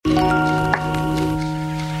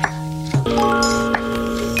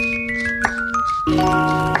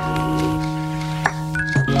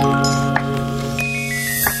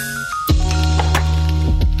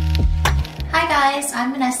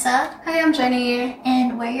Jenny.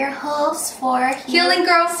 And we're your hosts for Healing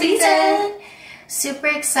Girl Season. Super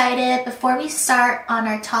excited. Before we start on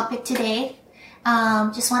our topic today,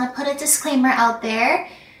 just want to put a disclaimer out there.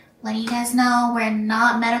 Letting you guys know we're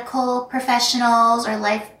not medical professionals or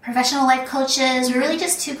professional life coaches. We're really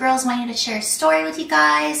just two girls wanting to share a story with you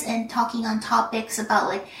guys and talking on topics about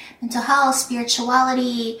like mental health,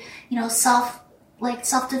 spirituality,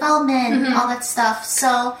 self-development, all that stuff.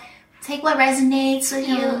 So take what resonates with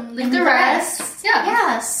you. Leave the rest.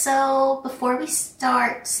 Yeah. So before we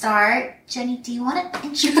start, Jenny, do you want to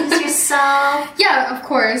introduce yourself? Yeah, of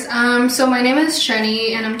course. So my name is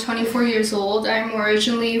Jenny and I'm 24 years old. I'm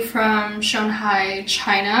originally from Shanghai,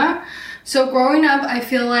 China. So growing up, I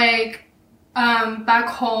feel like back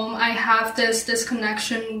home, I have this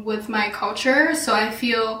disconnection with my culture. So I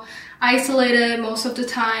feel isolated most of the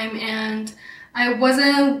time, and I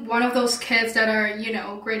wasn't one of those kids that are,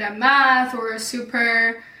 great at math or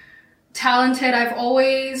super talented. I've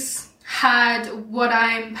always had what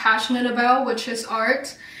I'm passionate about, which is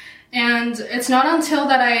art. And it's not until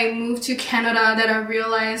that I moved to Canada that I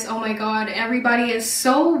realized, oh my God, everybody is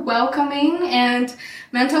so welcoming and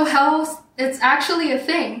mental health, it's actually a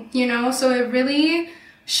thing, So it really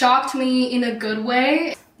shocked me in a good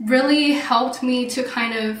way. Really helped me to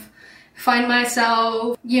kind of find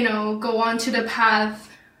myself, go on to the path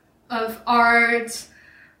of art.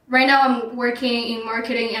 Right now I'm working in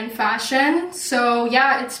marketing and fashion. So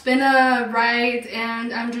yeah, it's been a ride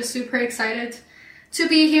and I'm just super excited to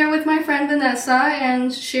be here with my friend Vanessa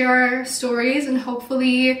and share our stories, and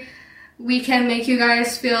hopefully we can make you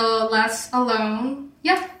guys feel less alone.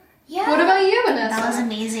 Yeah. What about you, Vanessa? That was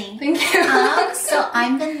amazing. Thank you. So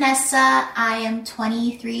I'm Vanessa. I am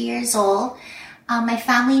 23 years old. My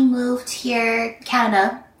family moved here,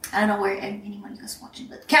 Canada. I don't know where anyone is watching,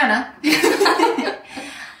 but Canada.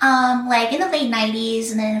 Like in the late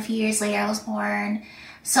 90s, and then a few years later I was born.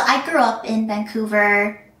 So I grew up in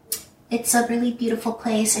Vancouver. It's a really beautiful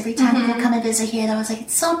place. Every time people come and visit here, I was like,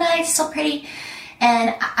 it's so nice, so pretty.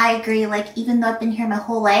 And I agree, like, even though I've been here my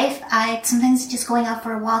whole life, sometimes just going out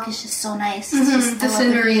for a walk is just so nice. It's just, the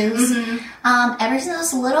scenery. Ever since I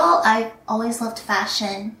was little, I've always loved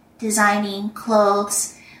fashion, designing,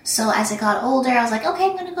 clothes. So as I got older, I was like, okay,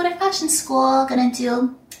 I'm going to go to fashion school, going to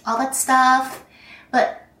do all that stuff.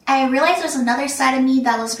 But I realized there was another side of me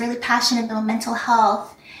that was really passionate about mental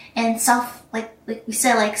health and like we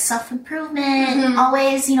said, like self-improvement,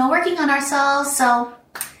 always, working on ourselves. So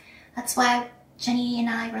that's why Jenny and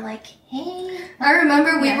I were like, hey. I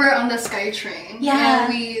remember we were on the SkyTrain. Yeah.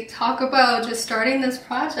 And we talk about just starting this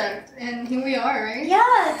project, and here we are, right?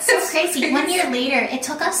 Yeah, it's so crazy. 1 year later, it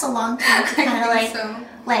took us a long time to kind of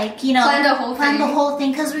plan the whole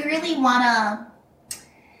thing, because we really want to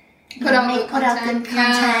put out good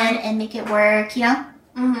content and make it work,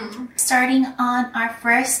 Starting on our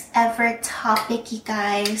first ever topic, you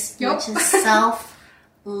guys, which is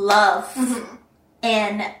self-love.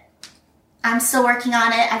 And I'm still working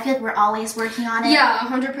on it. I feel like we're always working on it. Yeah,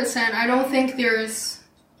 100%. I don't think there's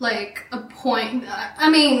like a point. I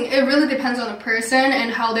mean, it really depends on the person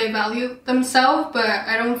and how they value themselves, but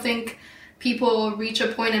I don't think people reach a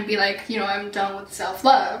point and be like, I'm done with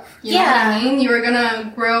self-love. You know what I mean? You're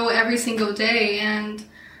gonna grow every single day, and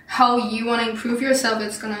how you want to improve yourself,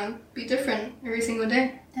 it's gonna be different every single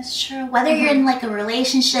day. That's true. Whether you're in like a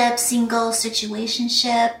relationship, single,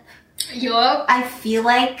 situationship, I feel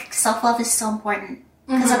like self-love is so important,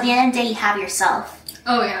 because at the end of the day, you have yourself.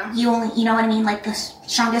 Oh yeah. You know what I mean? Like the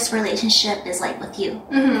strongest relationship is like with you.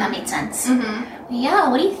 If that made sense. Yeah.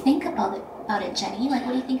 What do you think about it, Jenny? Like,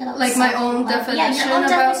 what do you think about like self-love? my own definition? Yeah, your own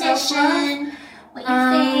about definition. Self-love? What you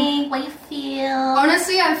think? What you feel?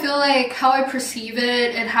 Honestly, I feel like how I perceive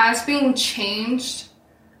it has been changed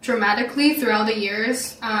dramatically throughout the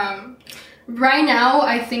years. Right now,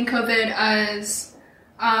 I think of it as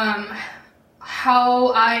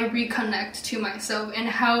how I reconnect to myself, and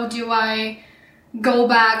how do I go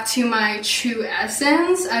back to my true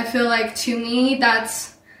essence. I feel like to me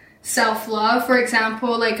that's self-love. For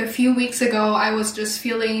example, like a few weeks ago, I was just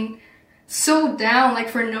feeling so down, like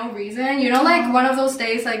for no reason, like one of those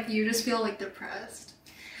days like you just feel like depressed,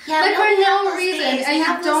 like for no reason, and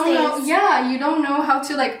you don't know how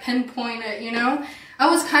to like pinpoint it. I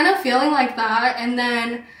was kind of feeling like that, and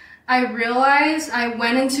then I realized I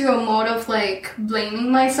went into a mode of like blaming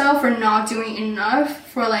myself for not doing enough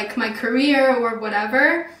for like my career or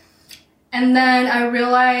whatever. And then I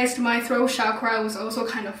realized my throat chakra was also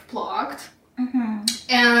kind of blocked.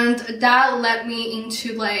 And that led me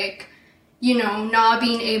into like, not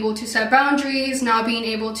being able to set boundaries, not being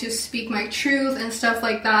able to speak my truth and stuff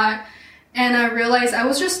like that. And I realized I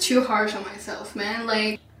was just too harsh on myself, man.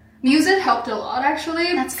 Like, music helped a lot,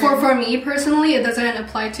 actually. That's good. For me personally, it doesn't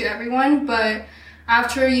apply to everyone, but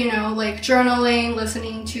after, you know, like journaling,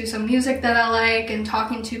 listening to some music that I like, and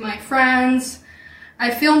talking to my friends,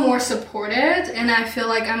 I feel more supported, and I feel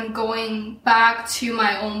like I'm going back to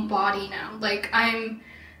my own body now. Like, I'm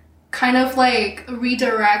kind of like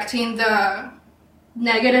redirecting the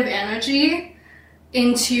negative energy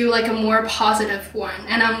into like a more positive one,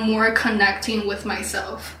 and I'm more connecting with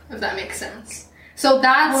myself, if that makes sense. So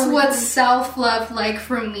that's what self-love like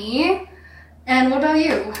for me. And what about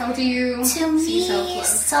you? How do you see self-love?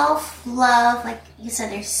 Self-love, like you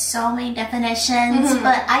said, there's so many definitions,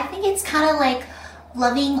 but I think it's kind of like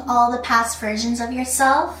loving all the past versions of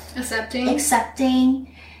yourself.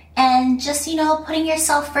 Accepting. And just, you know, putting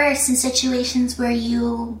yourself first in situations where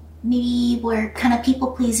you maybe were kind of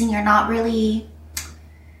people-pleasing or not really,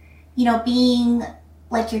 you know, being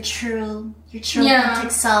like your true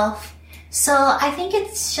authentic self. So I think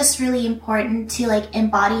it's just really important to like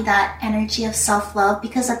embody that energy of self-love,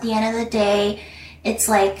 because at the end of the day, it's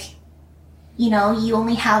like, you know, you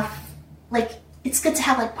only have like, it's good to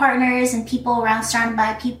have like partners and people around, surrounded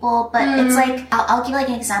by people, but it's like, I'll give like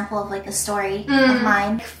an example of like a story of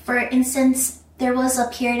mine. For instance, there was a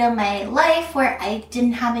period of my life where I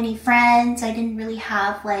didn't have any friends. I didn't really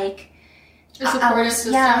have like a supportive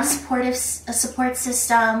system. Yeah, a support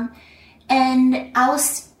system. And I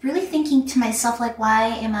was really thinking to myself, like, why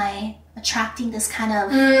am I attracting this kind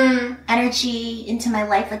of energy into my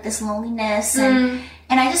life, like this loneliness? And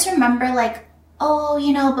I just remember like, oh,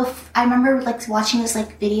 you know, I remember like watching this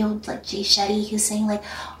like video with like Jay Shetty, who's saying like,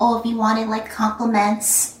 oh, if you wanted like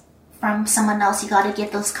compliments from someone else, you got to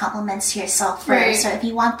give those compliments to yourself first. So if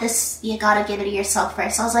you want this, you got to give it to yourself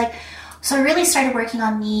first. So I was like, so I really started working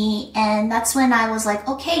on me, and that's when I was like,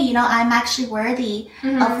 okay, you know, I'm actually worthy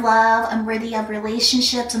of love. I'm worthy of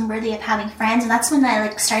relationships. I'm worthy of having friends. And that's when I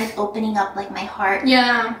like started opening up like my heart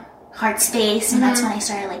space, and that's when I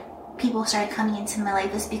started like, people started coming into my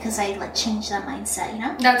life, is because I like changed that mindset, you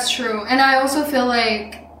know? That's true. And I also feel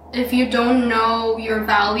like if you don't know your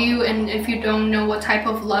value, and if you don't know what type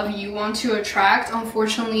of love you want to attract,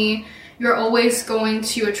 unfortunately, you're always going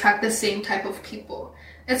to attract the same type of people.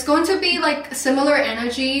 It's going to be like similar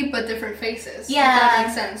energy, but different faces. Yeah. If that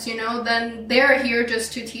makes sense, you know? Then they're here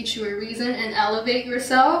just to teach you a reason and elevate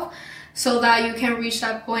yourself, so that you can reach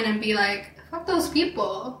that point and be like, fuck those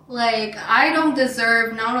people. Like, I don't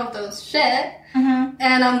deserve none of those shit, and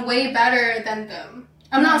I'm way better than them.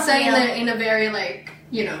 I'm not saying that in a very like,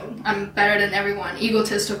 you know, I'm better than everyone,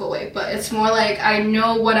 egotistical way, but it's more like I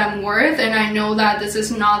know what I'm worth, and I know that this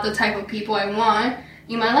is not the type of people I want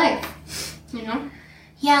in my life, you know?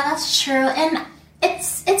 Yeah, that's true. And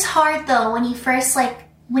it's hard though when you first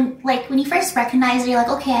when you first recognize it, you're like,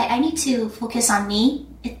 okay, I need to focus on me.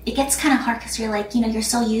 It gets kind of hard because you're like, you know, you're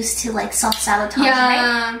so used to like self-sabotage,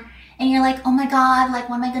 right? And you're like, oh my god, like,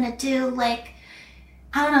 what am I gonna do? Like,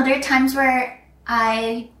 I don't know, there are times where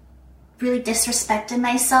I really disrespected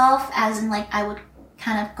myself, as in like I would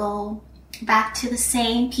kind of go back to the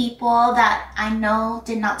same people that I know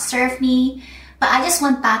did not serve me. But I just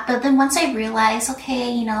went back. But then once I realized,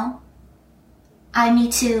 okay, you know, I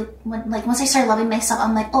need to, once I started loving myself,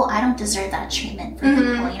 I'm like, oh, I don't deserve that treatment from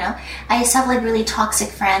people, you know? I used to have like really toxic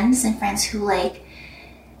friends, and friends who like,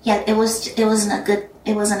 yeah, it wasn't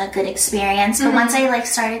a good experience. But once I like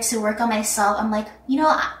started to work on myself, I'm like, you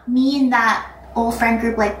know, me and that old friend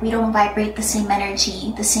group, like, we don't vibrate the same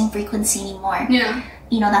energy, the same frequency anymore. Yeah.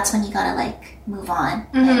 You know, that's when you gotta like move on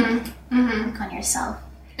and work on yourself.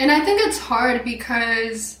 And I think it's hard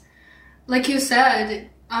because, like you said,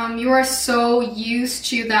 you are so used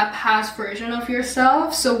to that past version of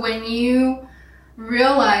yourself. So when you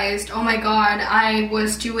realized, oh my god, I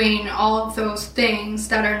was doing all of those things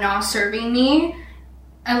that are not serving me,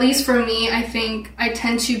 at least for me, I think I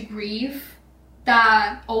tend to grieve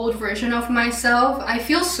that old version of myself. I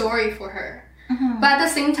feel sorry for her. But at the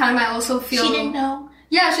same time, I also feel... She didn't know.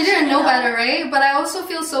 Yeah, she didn't know better, right? But I also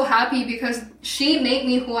feel so happy because she made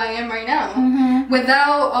me who I am right now.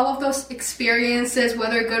 Without all of those experiences,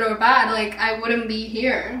 whether good or bad, like, I wouldn't be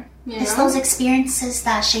here. It's those experiences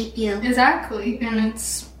that shape you. Exactly. And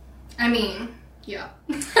it's, I mean, yeah.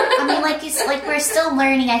 I mean, like, it's like we're still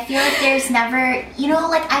learning. I feel like there's never, you know,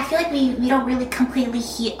 like, I feel like we don't really completely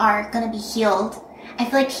are going to be healed. I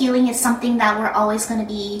feel like healing is something that we're always going to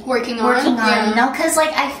be working on, you know? Because,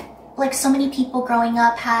 like so many people growing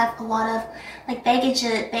up have a lot of like baggage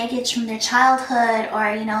from their childhood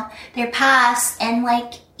or, you know, their past, and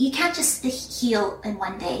like you can't just heal in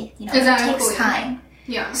one day, you know. It takes time.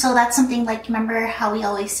 Yeah. So that's something like, remember how we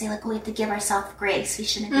always say like, we have to give ourselves grace. We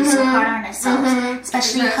shouldn't be so hard on ourselves,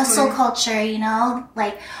 especially hustle culture, you know,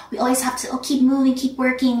 like we always have to keep moving, keep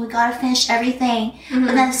working. We got to finish everything. But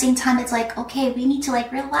then at the same time, it's like, okay, we need to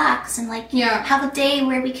like relax and like have a day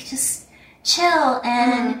where we could just chill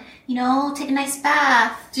and, you know, take a nice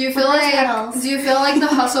bath. Do you feel like the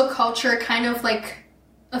hustle culture kind of like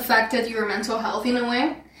affected your mental health in a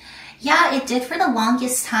way? Yeah, it did for the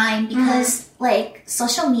longest time because like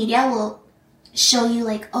social media will show you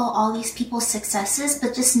like, oh, all these people's successes,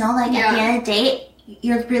 but just know like at the end of the day,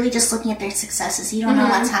 you're really just looking at their successes. You don't know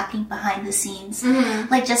what's happening behind the scenes.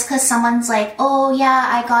 Like just because someone's like, oh yeah,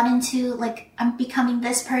 I got into like, I'm becoming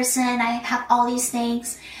this person, I have all these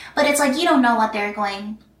things, but it's like you don't know what they're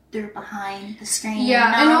going through behind the screen.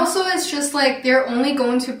 Yeah, you know? and also it's just like they're only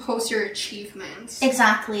going to post your achievements.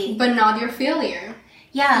 Exactly. But not your failure.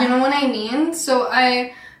 Yeah. You know what I mean? So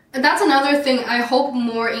that's another thing. I hope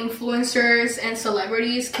more influencers and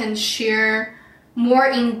celebrities can share more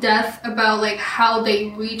in depth about like how they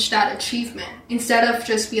reach that achievement instead of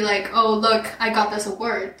just be like, oh look, I got this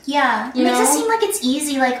award. Yeah. It makes it seem like it's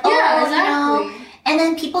easy, like, oh, exactly. you know. And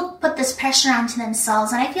then people put this pressure onto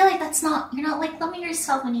themselves, and I feel like that's not, you're not like loving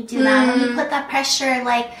yourself when you do that. When you put that pressure,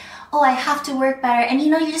 like, oh, I have to work better, and you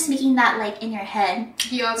know, you're just making that like in your head.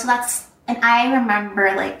 Yeah. So and I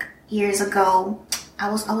remember like years ago, I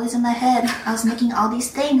was always in my head. I was making all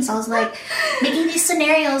these things. I was like making these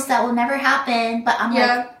scenarios that will never happen, but I'm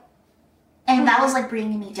like, and that was like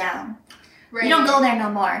bringing me down. Right. You don't go there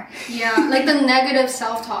no more. Yeah, like the negative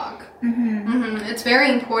self-talk. It's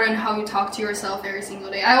very important how you talk to yourself every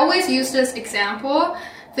single day. I always use this example.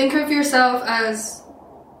 Think of yourself as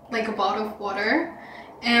like a bottle of water,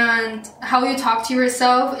 and how you talk to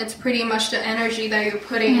yourself, it's pretty much the energy that you're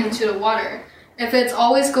putting into the water. If it's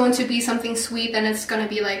always going to be something sweet, then it's going to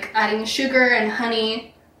be like adding sugar and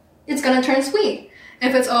honey. It's going to turn sweet.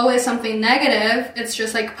 If it's always something negative, it's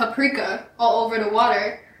just like paprika all over the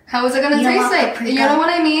water. How is it going to taste like? Paprika. You know what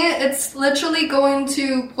I mean? It's literally going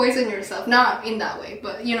to poison yourself. Not in that way,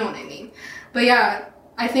 but you know what I mean. But yeah,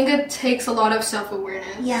 I think it takes a lot of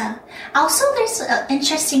self-awareness. Yeah. Also, there's an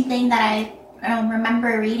interesting thing that I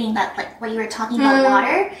remember reading, that like what you were talking about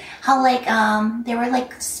water, how like there were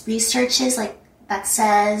like researches like that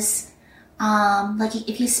says like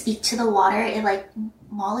if you speak to the water, it like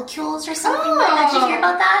molecules or something like that. Did you hear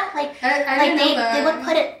about that? Like I didn't know that. They would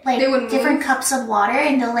put it like different cups of water,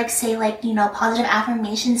 and they'll like say like, you know, positive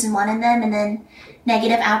affirmations in one of them, and then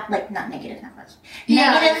negative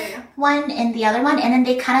one in the other one, and then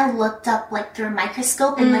they kind of looked up like through a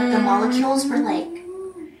microscope, and like the molecules were like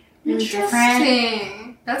really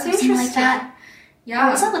different. That's interesting. Like that. Yeah.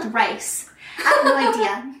 What's up with rice? I have no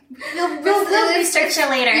idea. We'll research it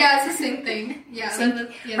later. Yeah, it's the same thing. Yeah.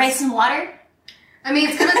 Yes. Rice and water? I mean,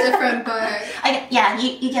 it's kind of different, but...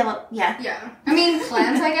 you get what... Yeah. Yeah. I mean,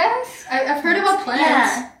 plants, I guess. I've heard about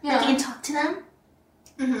plants. Yeah. Like you can talk to them.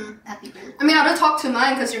 That'd be really cool. I mean, I don't talk to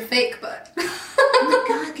mine because you're fake, but... Oh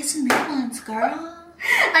my god, get some real ones, girl.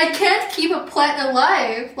 I can't keep a plant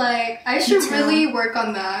alive. Like, I should really work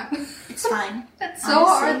on that. It's fine. It's so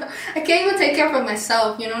hard. I can't even take care of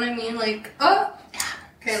myself, you know what I mean? Like,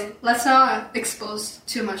 okay, let's not expose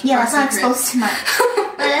too much. Yeah, let's not expose too much.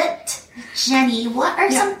 But, Jenny, what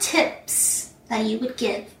are some tips that you would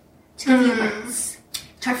give to the viewers,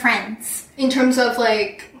 to our friends? In terms of,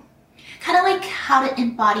 like... Kind of like how to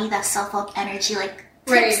embody that self-help energy, like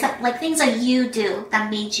tips that, like things that you do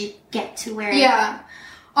that made you get to where... Yeah.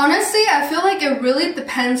 Honestly, I feel like it really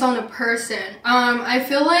depends on the person. I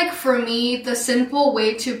feel like for me, the simple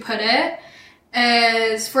way to put it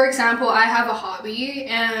is, for example, I have a hobby,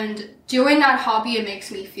 and doing that hobby, it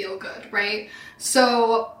makes me feel good, right?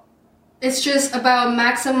 So it's just about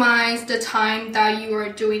maximize the time that you are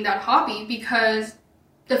doing that hobby, because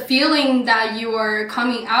the feeling that you are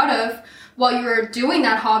coming out of while you're doing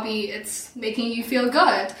that hobby, it's making you feel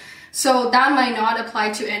good. So that might not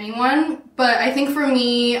apply to anyone, but I think for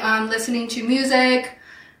me, listening to music,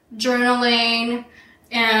 journaling,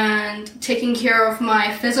 and taking care of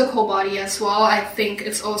my physical body as well, I think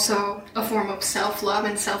it's also a form of self-love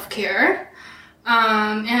and self-care.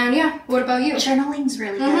 And yeah, what about you? Journaling's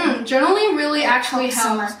really good. Journaling really actually helps.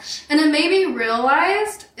 So much. And it made me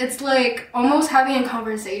realize it's like almost having a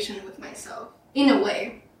conversation with myself, in a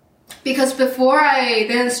way. Because before I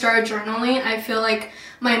then started journaling, I feel like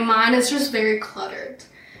my mind is just very cluttered.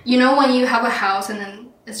 You know, when you have a house and then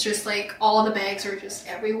it's just like all the bags are just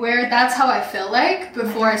everywhere. That's how I feel like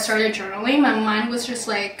before I started journaling. My mind was just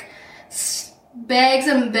like bags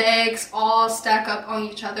and bags all stack up on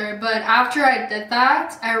each other. But after I did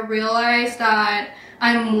that, I realized that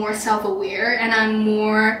I'm more self-aware and I'm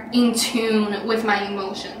more in tune with my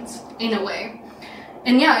emotions in a way.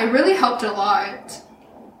 And yeah, it really helped a lot.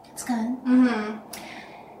 That's good. Mm-hmm.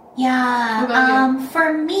 Yeah. What about you?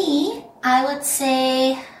 For me, I would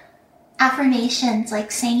say affirmations,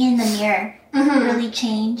 like saying in the mirror, really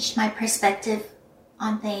changed my perspective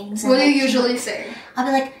on things. What do you like, usually say? I'll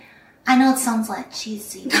be like, I know it sounds like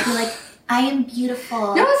cheesy. I'll be like, I am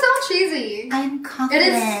beautiful. No, it's not cheesy. I'm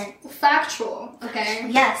confident. It is factual, okay?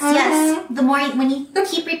 Yes, yes. The more when you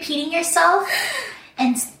keep repeating yourself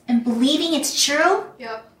and believing it's true,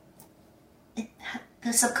 Yep.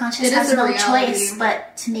 The subconscious It has is a no reality. choice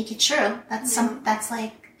but to make it true. That's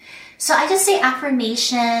like, so I just say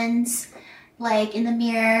affirmations, like in the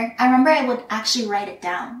mirror. I remember I would actually write it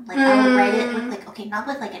down. Like I would write it with like, okay, not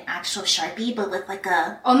with like an actual Sharpie, but with like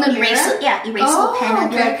a on the erasable, mirror? erasable pen. I'd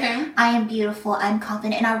be like, okay. I am beautiful, I'm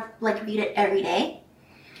confident, and I'll like read it every day.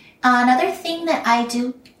 Another thing that I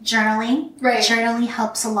do, journaling. Right. Journaling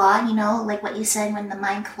helps a lot, you know, like what you said, when the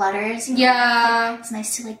mind clutters. You know, Yeah. it's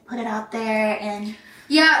nice to like put it out there and...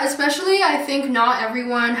 Yeah, especially I think not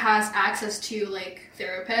everyone has access to like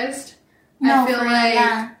therapist. No, I feel for real, like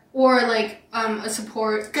yeah. or like a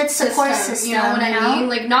support Good support system, you know what you know? I mean?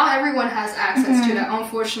 Like not everyone has access to that,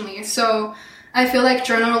 unfortunately. So I feel like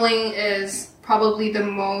journaling is probably the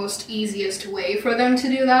most easiest way for them to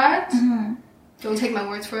do that. Don't take my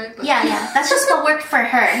words for it. But. Yeah. That's just what worked for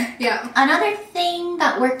her. Yeah. Another thing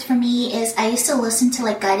that worked for me is I used to listen to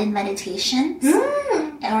like guided meditations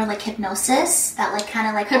or like hypnosis. That like kind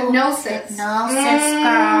of like Hypnosis.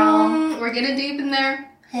 Girl. We're getting deep in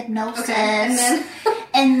there. Hypnosis. Okay. And then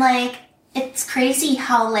and like it's crazy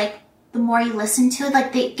how like the more you listen to it,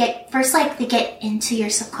 like they get into your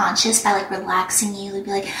subconscious by like relaxing you. They'd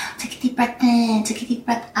be like, take a deep breath in, take a deep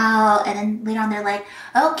breath out, and then later on they're like,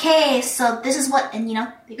 okay, so this is what, and you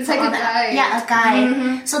know, it's like a guide. Yeah, a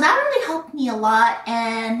guide. So that really helped me a lot,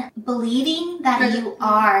 and believing that you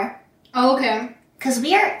are. Oh, okay. Because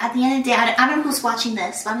we are, at the end of the day, I don't know who's watching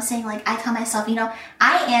this, but I'm saying like, I tell myself, you know,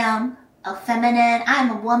 I am a feminine,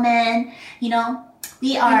 I'm a woman, you know,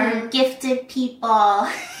 we are gifted people.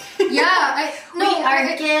 Yeah, we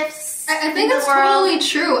are gifts. I think it's totally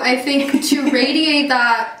true. I think to radiate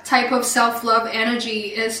that type of self-love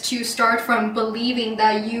energy is to start from believing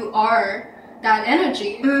that you are that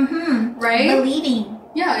energy. Right? Believing.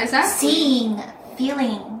 Yeah, exactly. Seeing,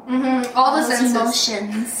 feeling. All the those senses.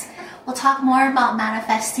 emotions. We'll talk more about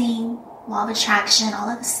manifesting, law of attraction, all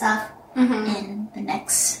of the stuff in the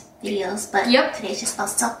next videos. But today's just about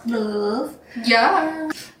self-love. Yeah.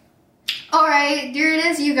 Alright, there it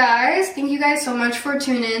is, you guys. Thank you guys so much for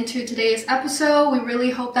tuning in to today's episode. We really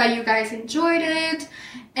hope that you guys enjoyed it.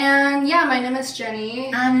 And yeah, my name is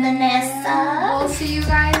Jenny. I'm Vanessa. We'll see you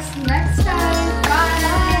guys next